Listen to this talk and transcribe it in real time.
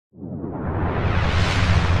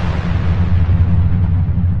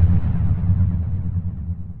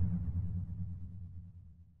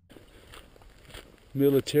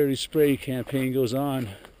military spray campaign goes on.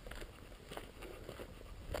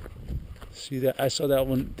 See that? I saw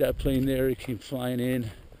that plane there. It came flying in.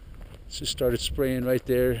 It just started spraying right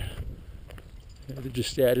there. They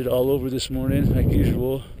just added all over this morning, like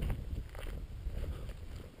usual.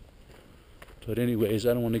 But anyways,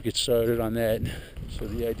 I don't want to get started on that. So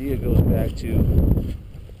the idea goes back to, I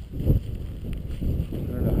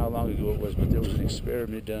don't know how long ago it was, but there was an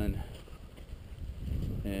experiment done.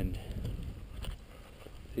 And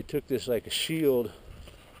they took this like a shield,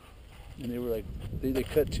 and they were like, they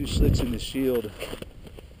cut 2 slits in the shield,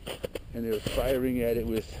 and they were firing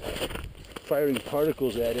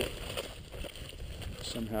particles at it.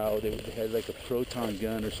 Somehow they had like a proton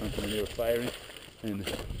gun or something, and they were firing, and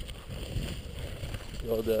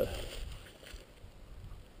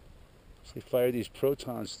they fired these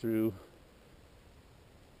protons through.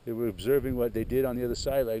 They were observing what they did on the other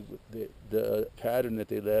side, like the pattern that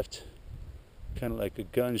they left, kind of like a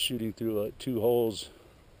gun shooting through 2 holes.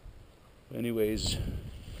 Anyways,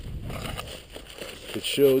 it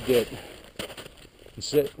showed that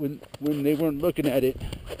when they weren't looking at it,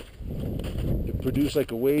 it produced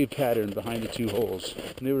like a wave pattern behind the 2 holes.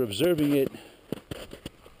 And they were observing it.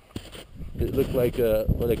 It looked like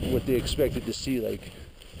what they expected to see, like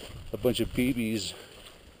a bunch of BBs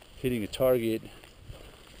hitting a target,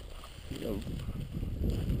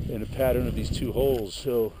 in a pattern of these 2 holes.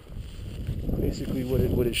 So basically,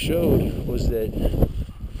 what it showed was that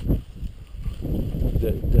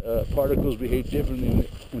the particles behaved differently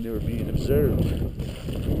when they were being observed.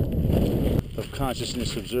 Of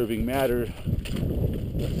consciousness observing matter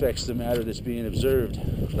affects the matter that's being observed.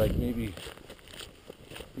 Like maybe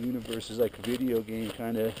the universe is like a video game,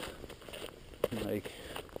 kind of like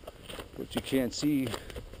what you can't see,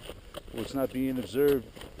 what's not being observed,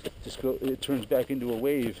 it turns back into a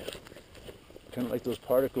wave, kind of like those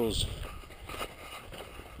particles,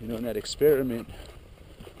 in that experiment.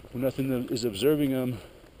 When nothing is observing them,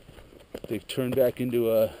 they turn back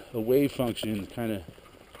into a wave function, kind of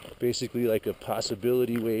basically like a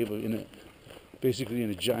possibility wave basically in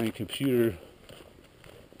a giant computer.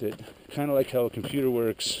 That kind of like how a computer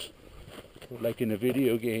works, like in a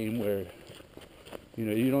video game where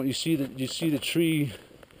you see the tree,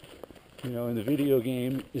 in the video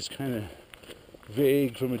game is kind of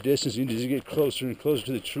vague from a distance. And as you get closer and closer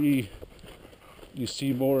to the tree, you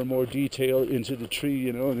see more and more detail into the tree,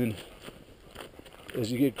 and then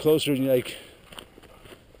as you get closer and you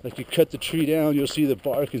you cut the tree down, you'll see the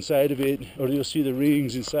bark inside of it, or you'll see the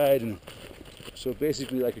rings inside. And so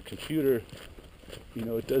basically like a computer, it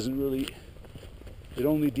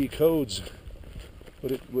only decodes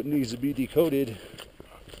what needs to be decoded,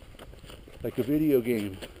 like a video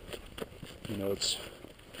game. You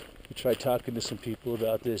try talking to some people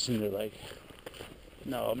about this, and they're like,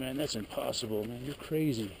 "No, man, that's impossible, man. You're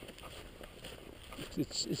crazy.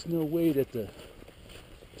 It's no way that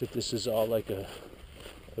this is all like a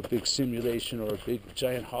big simulation or a big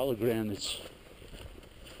giant hologram.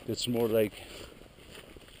 That's more like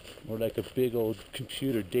a big old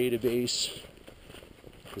computer database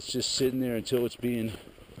that's just sitting there until it's being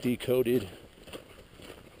decoded,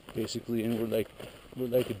 basically. And we're like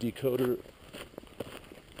a decoder,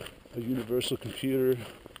 a universal computer.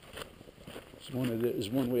 Is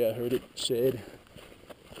one way I heard it said.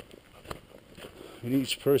 And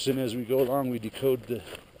each person, as we go along, we decode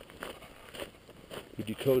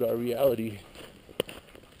our reality,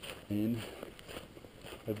 and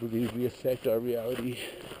I believe we affect our reality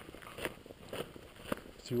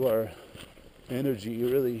through our energy.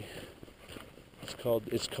 Really, it's called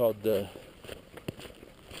the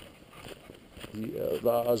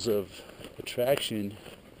laws of attraction,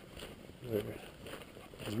 where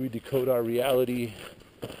as we decode our reality,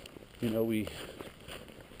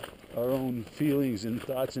 our own feelings and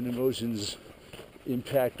thoughts and emotions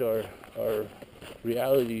impact our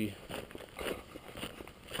reality,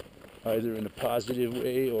 either in a positive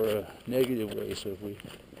way or a negative way. So if we're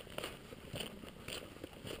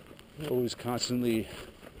always constantly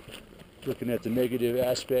looking at the negative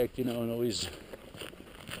aspect, and always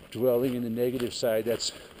dwelling in the negative side,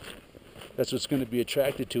 that's what's going to be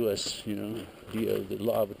attracted to us. The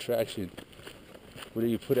law of attraction. What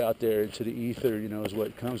you put out there into the ether, is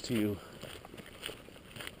what comes to you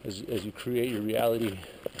as you create your reality.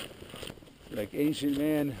 Like ancient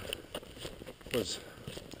man was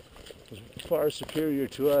far superior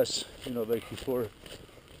to us, like before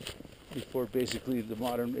basically the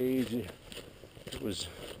modern age. It was,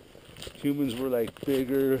 humans were like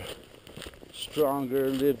bigger, stronger,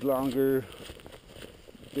 lived longer.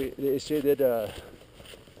 They say that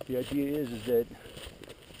the idea is that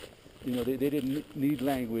they didn't need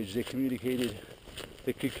language. They communicated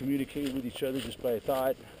they could communicate with each other just by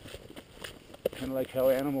thought, kind of like how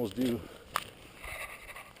animals do.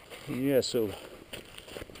 And yeah, so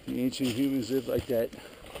the ancient humans lived like that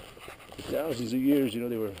for thousands of years. You know,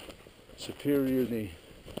 they were superior. They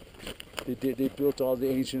built all the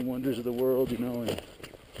ancient wonders of the world, you know, and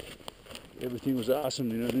everything was awesome,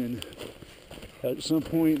 you know. And then at some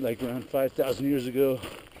point, like around 5,000 years ago,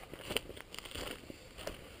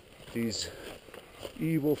 these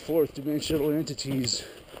evil fourth dimensional entities,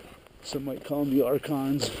 some might call them the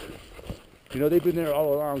archons, you know, they've been there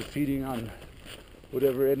all along, feeding on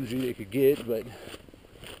whatever energy they could get, but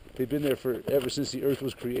they've been there ever since the earth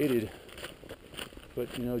was created.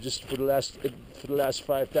 But you know, just for the last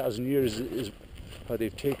 5,000 years is how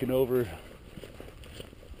they've taken over,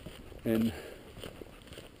 and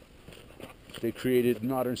they created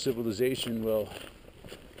modern civilization. Well,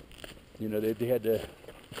 you know, they had to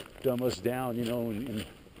dumb us down, you know, and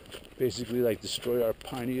basically like destroy our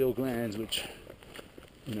pineal glands, which,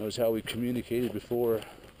 you know, is how we communicated before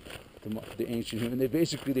the ancient human.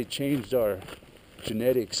 They changed our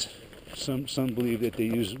genetics. Some believe that they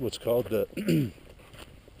use what's called the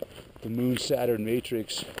the Moon-Saturn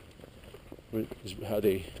matrix, is how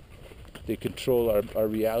they control our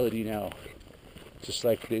reality now. Just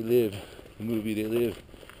like They Live, the movie They Live.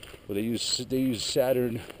 Well, they use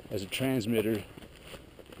Saturn as a transmitter,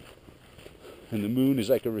 and the moon is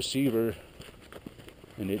like a receiver,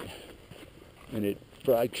 and it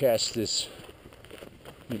broadcasts this,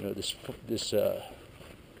 you know, this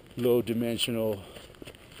low dimensional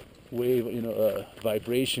wave, you know,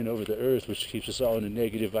 vibration over the earth, which keeps us all in a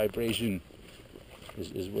negative vibration,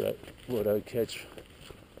 is what I catch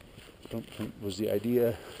from was the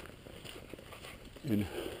idea. And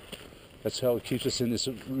that's how it keeps us in this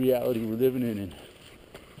reality we're living in. And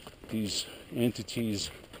these entities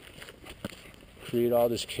create all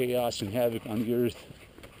this chaos and havoc on the earth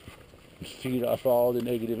and feed off all the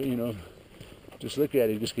negative, you know. Just look at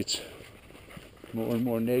it, it just gets more and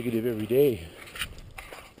more negative every day.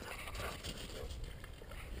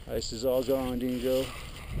 Ice is all gone, Dingo.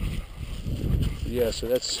 Yeah, so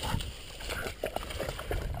it's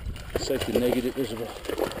like the negative.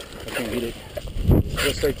 I can't get it.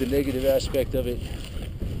 That's like the negative aspect of it.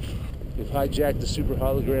 We've hijacked the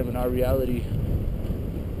superhologram in our reality,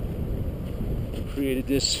 created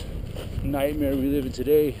this nightmare we live in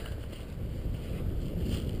today.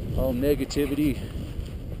 All negativity.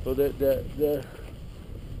 Well,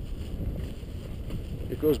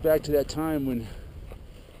 it goes back to that time when.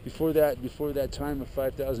 Before that time of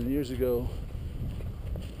 5,000 years ago,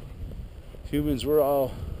 humans were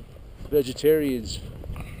all vegetarians,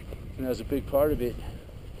 and that was a big part of it.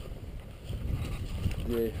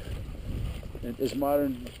 And as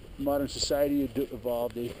modern society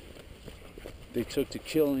evolved, they took to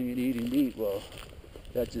killing and eating meat. Well,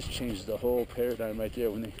 that just changed the whole paradigm right there.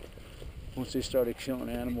 Once they started killing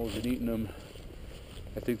animals and eating them,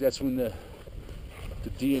 I think that's when the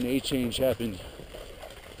DNA change happened.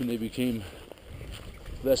 When they became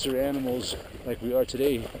lesser animals like we are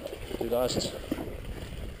today, they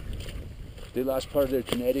lost part of their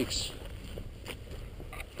genetics.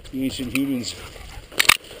 The ancient humans,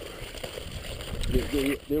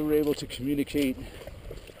 they were able to communicate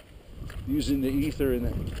using the ether,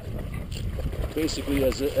 and basically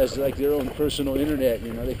as like their own personal internet.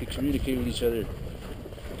 You know, they could communicate with each other,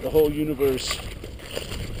 the whole universe,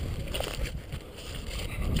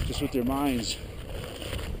 just with their minds.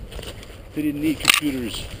 They didn't need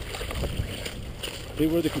computers. They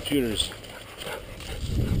were the computers.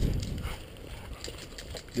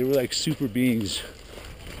 They were like super beings.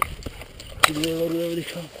 Where they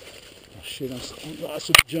come? Oh shit, I'm lost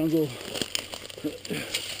in the jungle.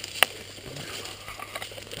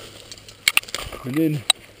 And then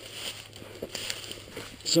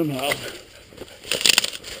somehow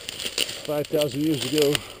 5,000 years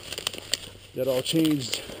ago that all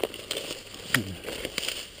changed.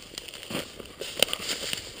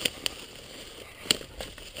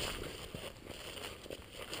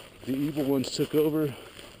 The evil ones took over and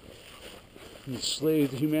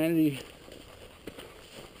enslaved humanity.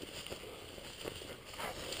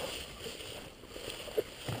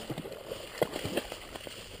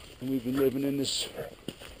 And we've been living in this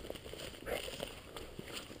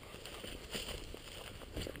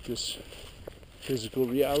physical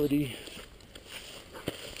reality.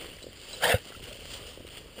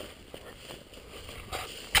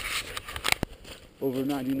 Over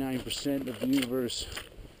 99% of the universe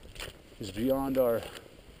is beyond our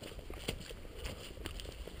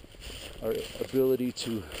ability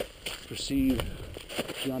to perceive,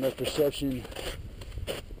 beyond our perception.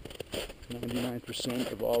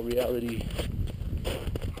 99% of all reality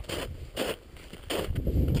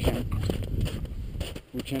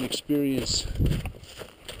can experience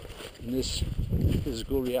in this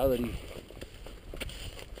physical reality.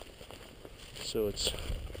 So it's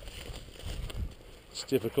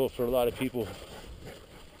difficult for a lot of people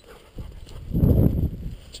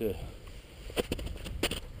to,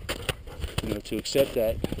 to accept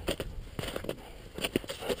that.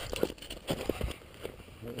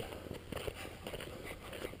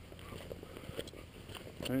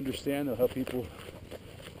 I understand though how people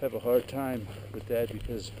have a hard time with that,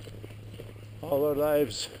 because all our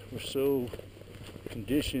lives we're so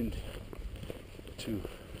conditioned to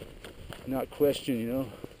not question,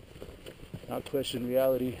 not question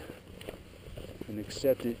reality and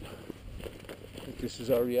accept it, that this is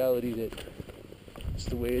our reality, that it's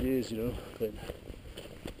the way it is, but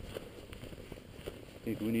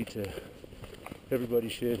I think everybody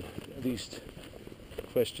should at least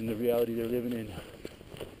question the reality they're living in.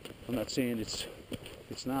 I'm not saying it's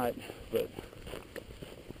not, but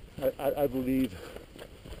I believe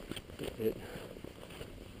that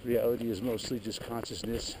reality is mostly just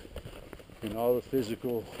consciousness, and all this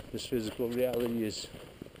physical reality is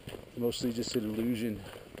mostly just an illusion.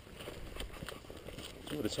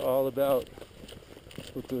 That's what it's all about.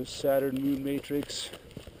 With the Saturn Moon Matrix,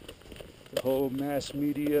 the whole mass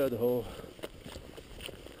media, the whole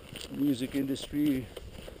music industry,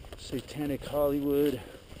 satanic Hollywood.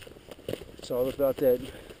 It's all about that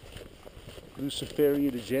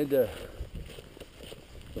Luciferian agenda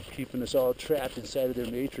of keeping us all trapped inside of their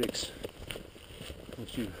matrix.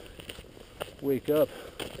 Once you wake up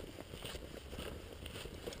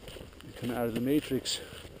and come out of the matrix,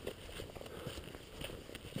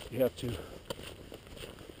 they have you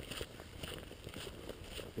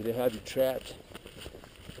trapped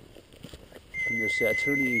in their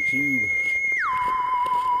Saturnian cube.